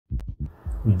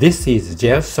This is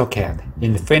GEL-Sokat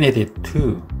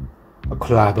infinity2, a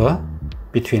collab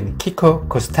between Kiko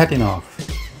Kostadinov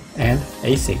and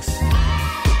asics.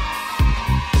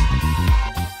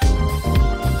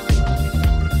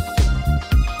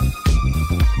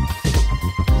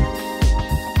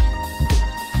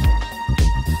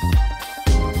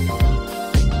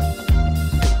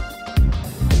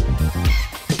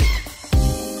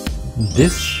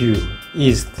 This shoe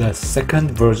is the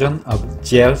second version of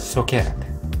GEL-Sokat,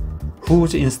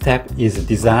 whose instep is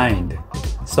designed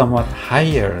somewhat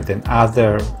higher than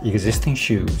other existing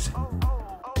shoes.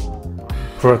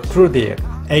 Protruded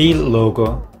A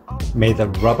logo made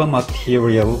of rubber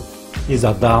material is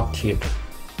adopted,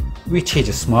 which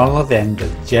is smaller than the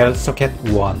GEL-Sokat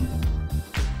 1.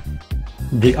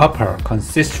 The upper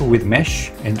consists with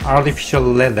mesh and artificial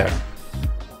leather,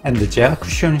 and the gel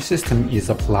cushioning system is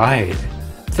applied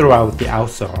throughout the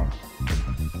outsole.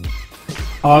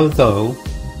 Although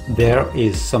there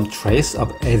is some trace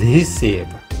of adhesive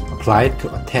applied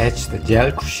to attach the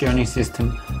gel cushioning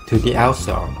system to the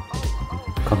outsole,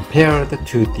 compared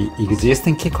to the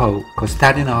existing Kiko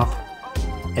Kostadinov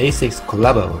asics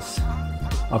collabos,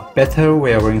 a better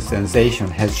wearing sensation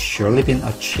has surely been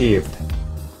achieved.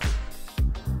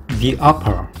 The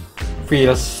upper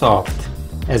feels soft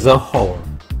as a whole,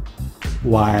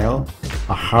 while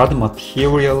a hard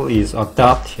material is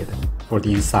adopted for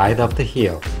the inside of the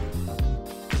heel.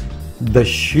 The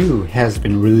shoe has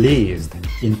been released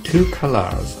in 2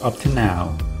 colors up to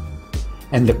now,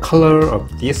 and the color of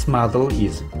this model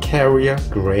is carrier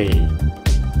gray.